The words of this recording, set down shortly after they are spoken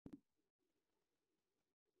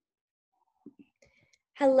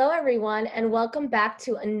Hello, everyone, and welcome back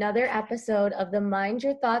to another episode of the Mind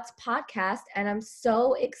Your Thoughts podcast. And I'm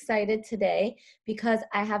so excited today because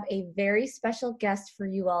I have a very special guest for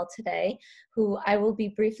you all today who I will be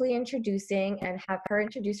briefly introducing and have her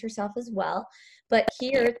introduce herself as well. But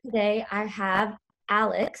here today, I have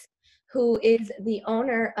Alex, who is the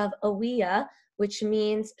owner of Awia, which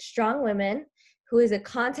means Strong Women, who is a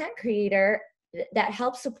content creator that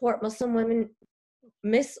helps support Muslim women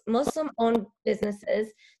Muslim-owned businesses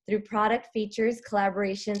through product features,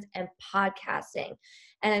 collaborations, and podcasting.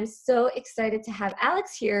 And I'm so excited to have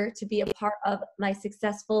Alex here to be a part of my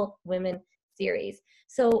Successful Women series.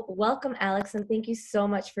 So welcome, Alex, and thank you so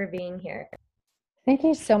much for being here. Thank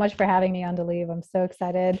you so much for having me on To Leave. I'm so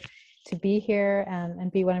excited to be here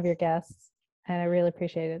and be one of your guests, and I really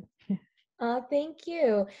appreciate it. Thank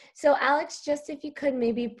you. So Alex, just if you could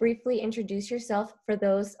maybe briefly introduce yourself for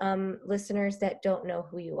those listeners that don't know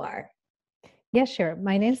who you are. Yeah, sure.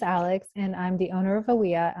 My name's Alex, and I'm the owner of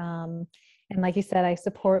Awia. And like you said, I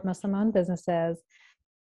support Muslim-owned businesses.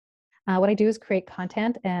 What I do is create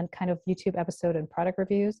content and kind of YouTube episode and product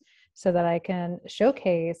reviews so that I can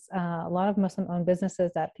showcase a lot of Muslim-owned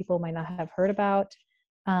businesses that people might not have heard about,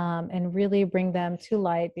 and really bring them to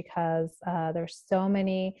light because there's so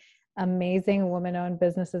many amazing women-owned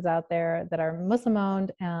businesses out there that are Muslim-owned,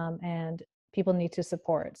 and people need to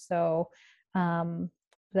support. So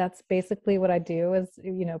that's basically what I do is,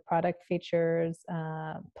 product features,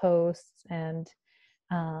 posts, and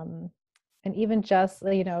even just,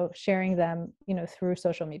 sharing them, through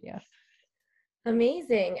social media.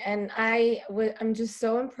 Amazing. And I'm just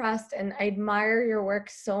so impressed and I admire your work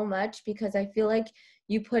so much because I feel like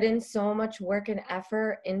you put in so much work and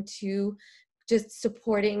effort into just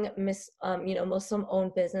supporting Muslim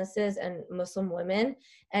owned businesses and Muslim women.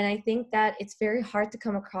 And I think that it's very hard to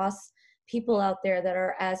come across people out there that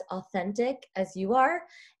are as authentic as you are.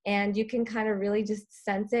 And you can kind of really just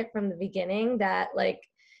sense it from the beginning that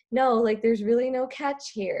no, there's really no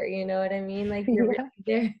catch here. You know what I mean? Like you're Yeah. really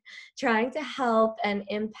there trying to help and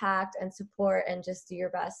impact and support and just do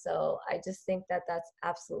your best. So I just think that that's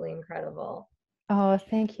absolutely incredible. Oh,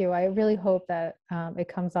 thank you. I really hope that it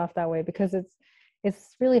comes off that way because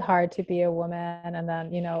it's really hard to be a woman and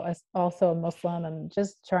then, as also a Muslim and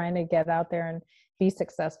just trying to get out there and be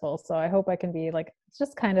successful. So I hope I can be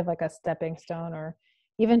just kind of like a stepping stone or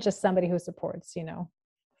even just somebody who supports.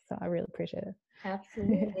 So I really appreciate it.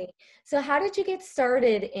 Absolutely. So how did you get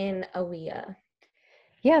started in Awia?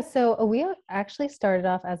 Yeah, so Awea actually started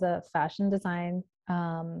off as a fashion design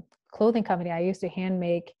clothing company. I used to hand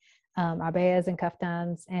make abayas and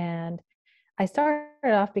kaftans, and I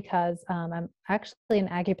started off because I'm actually an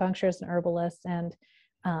acupuncturist and herbalist, and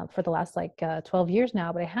for the last 12 years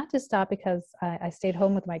now. But I had to stop because I stayed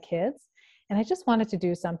home with my kids, and I just wanted to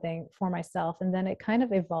do something for myself. And then it kind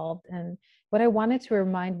of evolved. And what I wanted to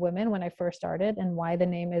remind women when I first started, and why the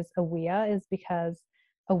name is Awea, is because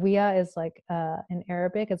Awia is in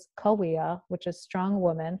Arabic, it's Kawiya, which is strong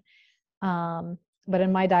woman. But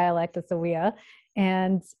in my dialect, it's Awia.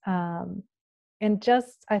 And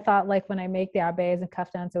just I thought when I make the abayas and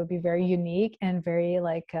kaftans, it would be very unique and very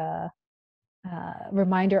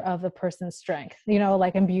reminder of the person's strength,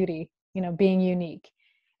 and beauty, being unique.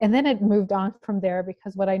 And then it moved on from there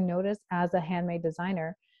because what I noticed as a handmade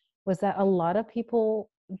designer was that a lot of people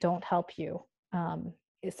don't help you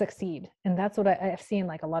succeed. And that's what I've seen.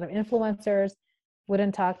 A lot of influencers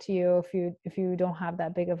wouldn't talk to you if you don't have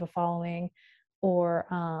that big of a following, or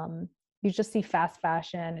you just see fast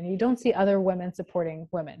fashion and you don't see other women supporting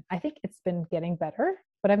women. I think it's been getting better,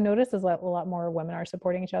 but I've noticed is a lot more women are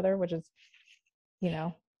supporting each other, which is,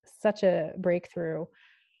 such a breakthrough.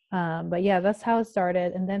 But yeah, that's how it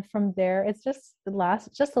started. And then from there, it's just the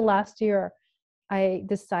last year, I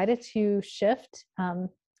decided to shift.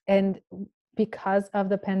 And because of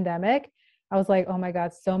the pandemic, I was like, oh my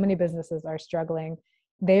God, so many businesses are struggling.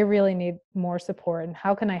 They really need more support. And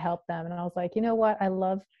how can I help them? And I was like, you know what? I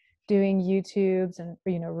love doing YouTubes and,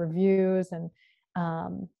 reviews.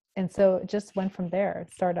 And so it just went from there.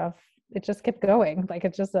 It just kept going.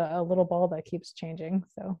 It's just a little ball that keeps changing.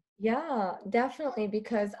 So Yeah, definitely.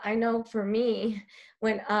 Because I know for me,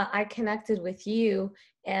 when I connected with you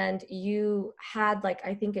and you had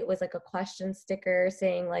I think it was a question sticker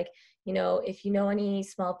saying if you know any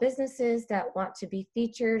small businesses that want to be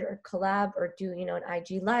featured or collab or do, an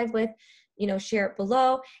IG live with, share it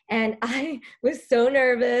below. And I was so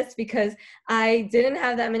nervous because I didn't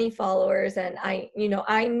have that many followers. And I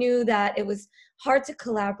knew that it was hard to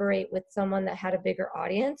collaborate with someone that had a bigger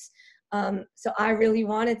audience. So I really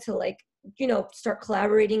wanted to start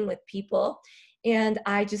collaborating with people. And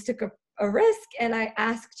I just took a risk. And I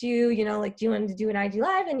asked you, you know, like, do you want to do an IG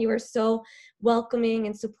Live? And you were so welcoming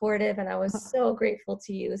and supportive. And I was so grateful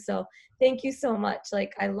to you. So thank you so much.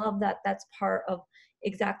 Like, I love that that's part of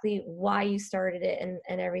exactly why you started it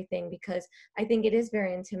and everything, because I think it is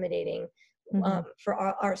very intimidating for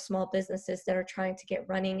our small businesses that are trying to get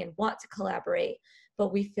running and want to collaborate,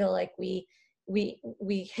 but we feel like we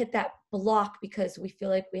hit that block because we feel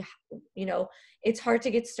like you know, it's hard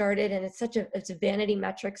to get started, and it's a vanity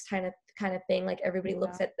metrics kind of thing. Like, everybody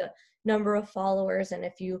looks at the number of followers, and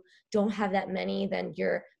if you don't have that many, then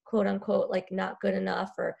you're quote unquote like not good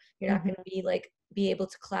enough, or you're not going to be able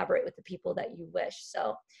to collaborate with the people that you wish.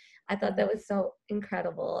 So I thought that was so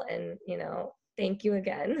incredible, and you know, thank you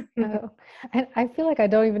again. Oh, and I feel like I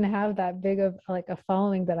don't even have that big of like a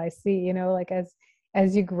following that I see, you know, like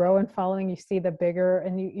as you grow in following, you see the bigger,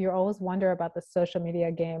 and you always wonder about the social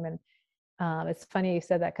media game. And it's funny you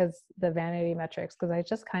said that, because the vanity metrics, because I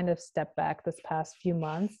just kind of stepped back this past few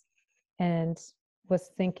months and was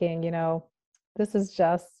thinking, you know, this is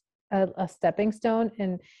just a stepping stone,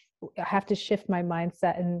 and I have to shift my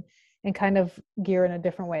mindset and kind of gear in a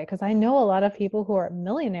different way. Because I know a lot of people who are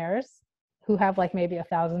millionaires who have like maybe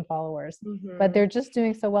 1,000 followers, but they're just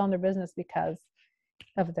doing so well in their business because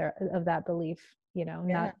of that belief, you know,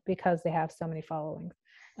 not because they have so many followings.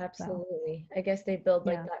 Absolutely. So, I guess they build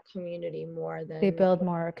like that community more than they build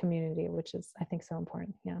more community, which is, I think, so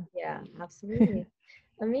important. Yeah, absolutely.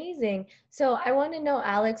 Amazing. So I want to know,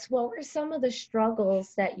 Alex, what were some of the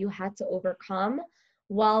struggles that you had to overcome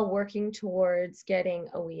while working towards getting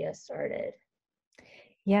Awea started?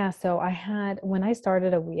 Yeah, so when I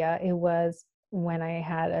started Awea, it was when I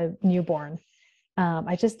had a newborn.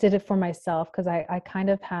 I just did it for myself because I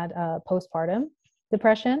kind of had a postpartum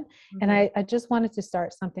depression, and I just wanted to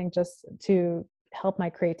start something just to help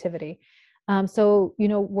my creativity. So, you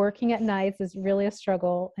know, working at nights is really a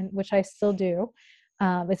struggle, and which I still do.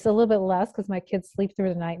 It's a little bit less because my kids sleep through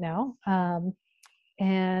the night now,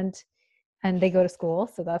 and they go to school,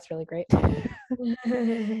 so that's really great.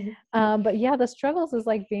 But yeah, the struggles is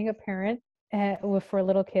like being a parent for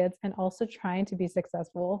little kids, and also trying to be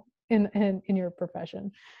successful in your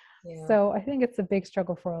profession. So I think it's a big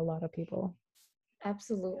struggle for a lot of people.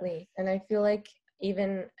 Absolutely. And I feel like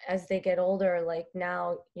even as they get older, like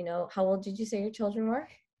now, you know, how old did you say your children were?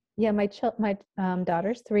 Yeah, my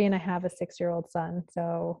daughter's 3 and I have a 6-year-old son.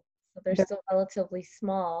 So they're still relatively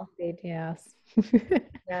small. Yes.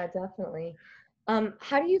 Yeah, definitely.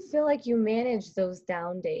 How do you feel like you manage those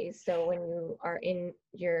down days? So when you are in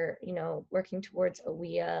your, you know, working towards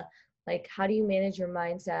Awea, like how do you manage your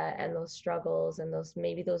mindset and those struggles and those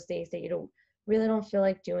days that you really don't feel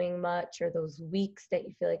like doing much, or those weeks that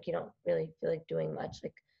you feel like you don't really feel like doing much?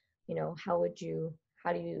 Like, you know, how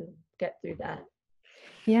do you get through that?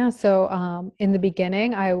 Yeah, so in the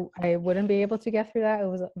beginning, I wouldn't be able to get through that. It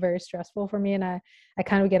was very stressful for me, and I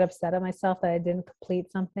kind of get upset at myself that I didn't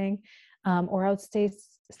complete something, or I would stay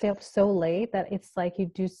up so late that it's like you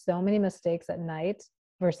do so many mistakes at night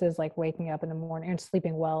versus like waking up in the morning and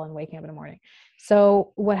sleeping well and waking up in the morning.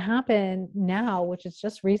 So what happened now, which is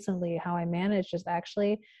just recently how I managed, is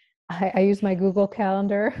actually I use my Google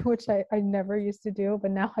Calendar, which I never used to do,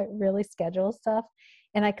 but now I really schedule stuff,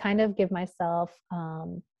 and I kind of give myself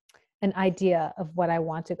an idea of what I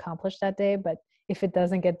want to accomplish that day. But if it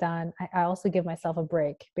doesn't get done, I also give myself a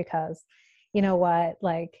break, because you know what,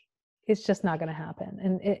 like it's just not going to happen.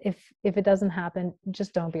 And if it doesn't happen,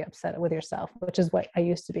 just don't be upset with yourself, which is what I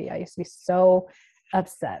used to be. I used to be so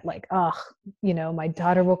upset, like, oh, you know, my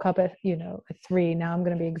daughter woke up at, you know, at 3, now I'm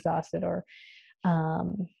going to be exhausted,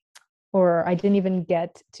 um, or I didn't even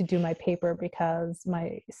get to do my paper because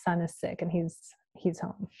my son is sick and he's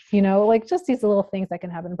home, you know, like just these little things that can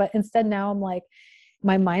happen. But instead now I'm like,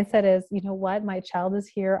 my mindset is, you know what, my child is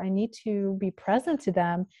here, I need to be present to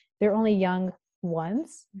them. They're only young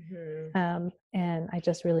ones. And I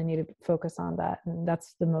just really need to focus on that, and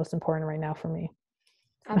that's the most important right now for me.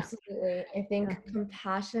 Absolutely. I think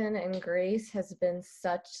compassion and grace has been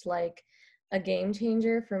such like a game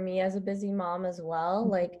changer for me as a busy mom as well.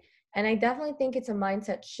 Like, and I definitely think it's a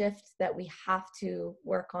mindset shift that we have to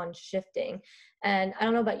work on shifting. And I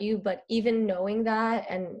don't know about you, but even knowing that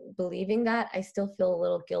and believing that, I still feel a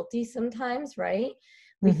little guilty sometimes, right?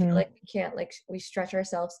 We feel like we can't, like, we stretch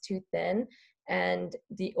ourselves too thin and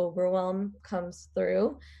the overwhelm comes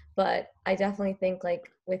through. But I definitely think like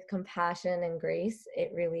with compassion and grace,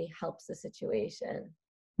 it really helps the situation.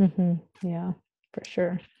 Yeah, for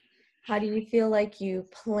sure. How do you feel like you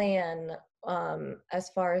plan as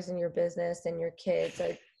far as in your business and your kids,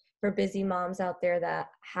 like for busy moms out there that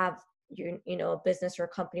have you know, a business or a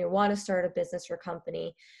company, or want to start a business or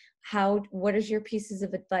company? what is your pieces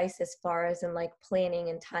of advice as far as in like planning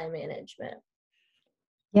and time management?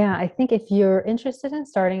 Yeah, I think if you're interested in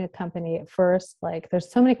starting a company at first, like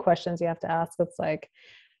there's so many questions you have to ask. It's like,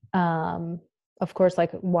 um, of course,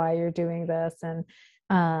 like why you're doing this and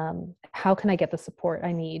how can I get the support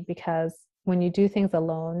I need? Because when you do things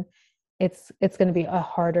alone, it's going to be a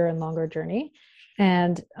harder and longer journey.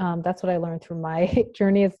 And that's what I learned through my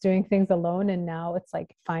journey is doing things alone. And now it's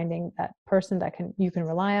like finding that person that you can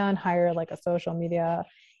rely on, hire like a social media,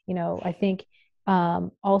 I think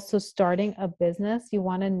also starting a business, you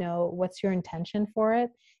want to know what's your intention for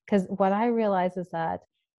it. Because what I realize is that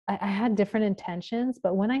I had different intentions,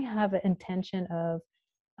 but when I have an intention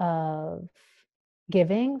of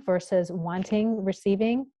giving versus wanting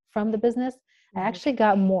receiving from the business, I Mhm. actually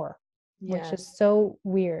got more, which Yeah. is so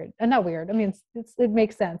weird. Not weird. I mean, it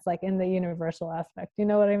makes sense, like in the universal aspect. You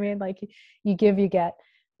know what I mean? Like you give, you get.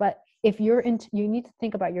 But if you need to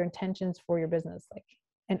think about your intentions for your business, like,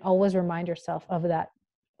 and always remind yourself of that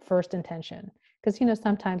first intention. Because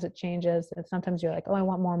sometimes it changes, and sometimes you're like, oh, I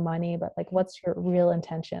want more money, but like, what's your real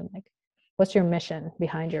intention? Like, what's your mission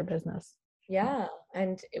behind your business? Yeah.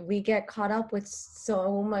 And we get caught up with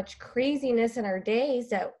so much craziness in our days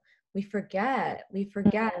that we forget. We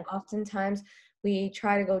forget. Mhm. Oftentimes we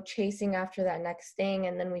try to go chasing after that next thing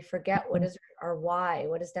and then we forget what Mhm. is our why,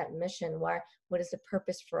 what is that mission, why, what is the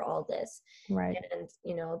purpose for all this. Right. And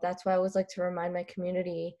that's why I always like to remind my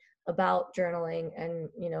community about journaling and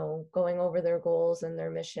going over their goals and their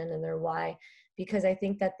mission and their why, because I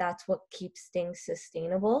think that that's what keeps things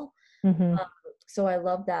sustainable. Hmm. So I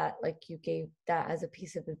love that, like you gave that as a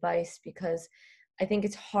piece of advice, because I think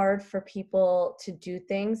it's hard for people to do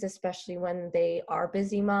things, especially when they are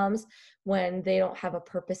busy moms, when they don't have a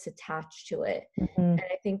purpose attached to it. Hmm. And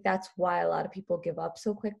I think that's why a lot of people give up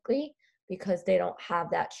so quickly, because they don't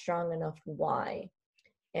have that strong enough why.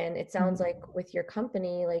 And it sounds like with your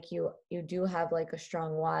company, like you do have like a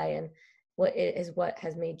strong why, and what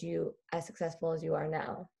has made you as successful as you are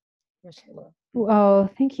now. Mashallah. Oh,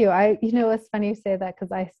 thank you. It's funny you say that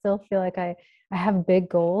because I still feel like I have big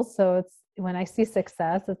goals. So it's when I see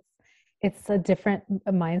success, it's a different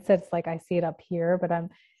mindset. It's like I see it up here, but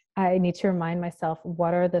I need to remind myself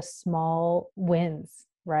what are the small wins,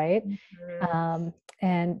 right? Mhm.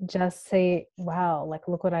 And just say, wow, like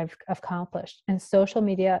look what I've accomplished. And social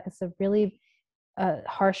media is a really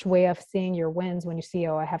harsh way of seeing your wins when you see,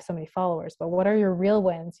 oh, I have so many followers. But what are your real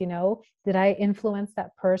wins? Did I influence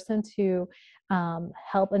that person to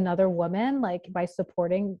help another woman, like by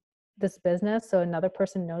supporting this business so another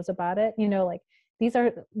person knows about it? Like these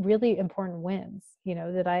are really important wins.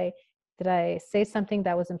 Did I say something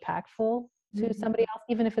that was impactful to Mhm. somebody else,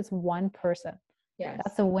 even if it's one person? Yes.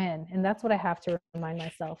 That's a win. And that's what I have to remind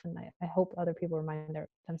myself. And I hope other people remind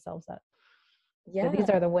themselves that Yeah. these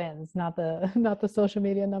are the wins, not the not the social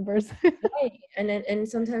media numbers. Right. And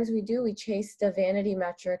sometimes we chase the vanity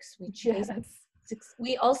metrics. Yes.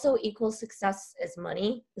 We also equal success as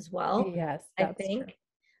money as well, Yes, I that's think.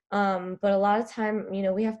 true. But a lot of time,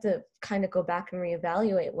 we have to kind of go back and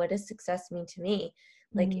reevaluate, what does success mean to me?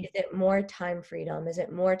 Like, Mhm. is it more time freedom? Is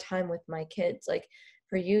it more time with my kids? Like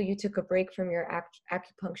for you, you took a break from your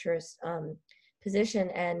acupuncturist position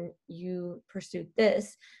and you pursued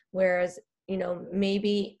this, whereas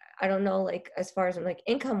maybe I don't know, like as far as like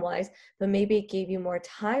income wise, but maybe it gave you more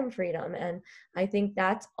time freedom, and I think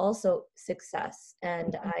that's also success.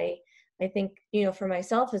 And Mhm. I think, for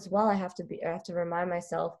myself as well, I have to remind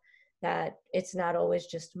myself that it's not always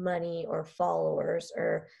just money or followers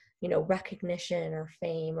or, recognition or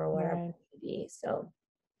fame or whatever Right. it may be. So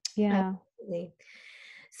Yeah. absolutely.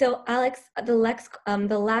 So Alex, the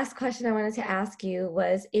last question I wanted to ask you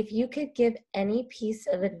was, if you could give any piece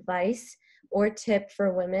of advice or tip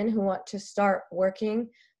for women who want to start working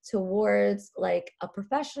towards like a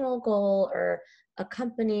professional goal or a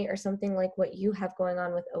company or something like what you have going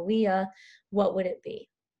on with Awea, what would it be?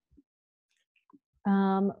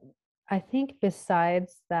 Um, I think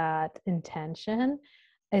besides that intention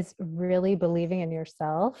is really believing in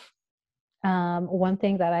yourself. One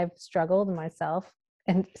thing that I've struggled myself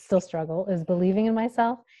and still struggle is believing in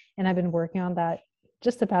myself. And I've been working on that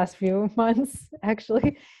just the past few months,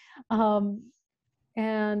 actually. Um,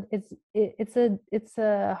 and it's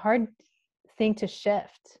a hard thing to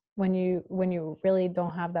shift when you really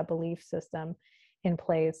don't have that belief system in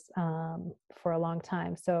place for a long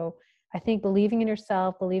time. So I think believing in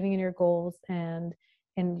yourself, believing in your goals, and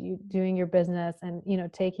you doing your business, and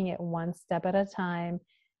taking it one step at a time.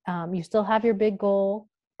 You still have your big goal,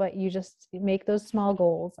 but you just make those small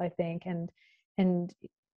goals, I think, and and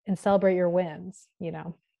celebrate your wins.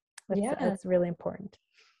 That's Yeah. really important.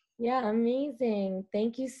 Yeah, amazing.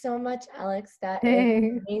 Thank you so much, Alex. That is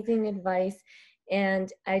Hey. amazing advice.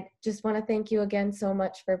 And I just want to thank you again so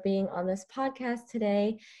much for being on this podcast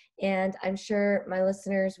today. And I'm sure my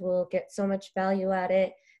listeners will get so much value out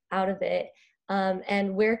of it.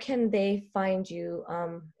 And where can they find you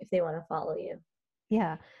if they want to follow you?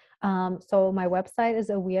 Yeah. So my website is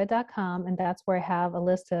awea.com, and that's where I have a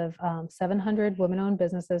list of 700 women-owned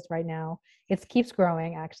businesses right now. It keeps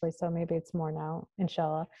growing, actually, so maybe it's more now,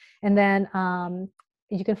 inshallah. And then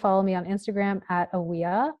you can follow me on Instagram at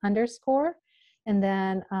awea _. And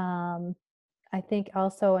then I think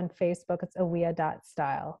also on Facebook, it's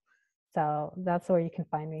awea.style. So that's where you can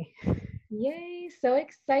find me. Yay, so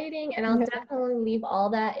exciting. And I'll Yeah. definitely leave all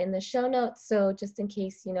that in the show notes. So just in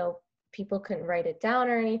case, people couldn't write it down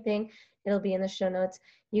or anything, it'll be in the show notes.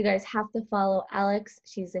 You guys have to follow Alex.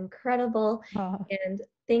 She's incredible. Oh, And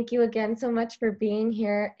thank you again so much for being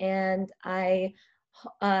here. And I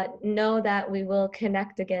know that we will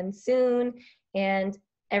connect again soon. And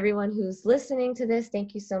everyone who's listening to this,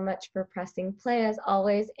 thank you so much for pressing play as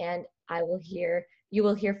always. And you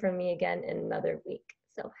will hear from me again in another week.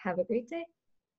 So have a great day.